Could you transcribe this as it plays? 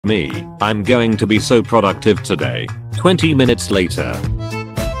Me, I'm going to be so productive today. 20 minutes later.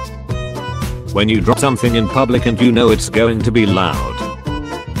 When you drop something in public and you know it's going to be loud.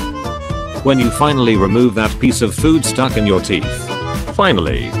 When you finally remove that piece of food stuck in your teeth.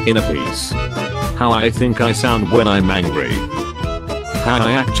 Finally, in a piece. How I think I sound when I'm angry. How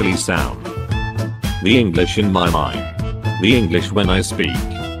I actually sound. The English in my mind. The English when I speak.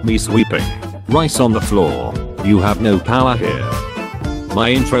 Me sweeping. Rice on the floor. You have no power here. My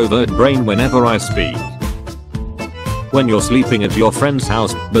introvert brain whenever I speak. When you're sleeping at your friend's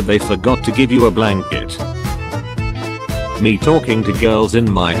house but they forgot to give you a blanket. Me talking to girls in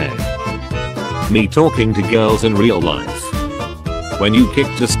my head. Me talking to girls in real life. When you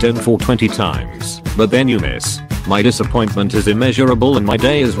kicked a stone for 20 times, but then you miss. My disappointment is immeasurable and my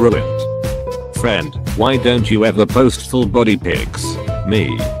day is ruined. Friend, why don't you ever post full body pics?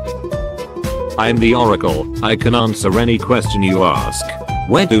 Me. I'm the oracle, I can answer any question you ask.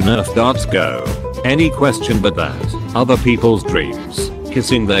 Where do Nerf darts go? Any question but that. Other people's dreams.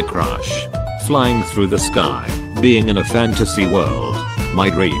 Kissing their crush. Flying through the sky. Being in a fantasy world. My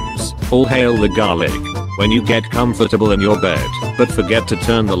dreams. All hail the garlic. When you get comfortable in your bed, but forget to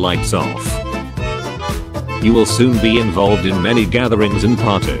turn the lights off. You will soon be involved in many gatherings and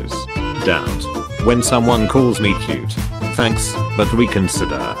parties. Doubt. When someone calls me cute. Thanks, but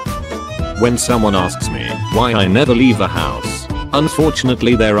reconsider. When someone asks me why I never leave the house.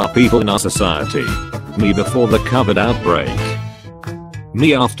 Unfortunately there are people in our society. Me before the COVID outbreak.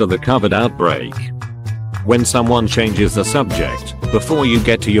 Me after the COVID outbreak. When someone changes the subject before you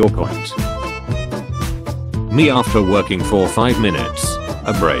get to your point. Me after working for 5 minutes.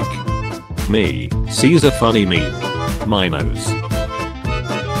 A break. Me sees a funny meme. My nose.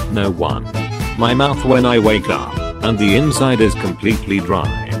 No one. My mouth when I wake up and the inside is completely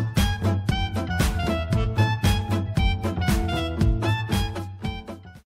dry.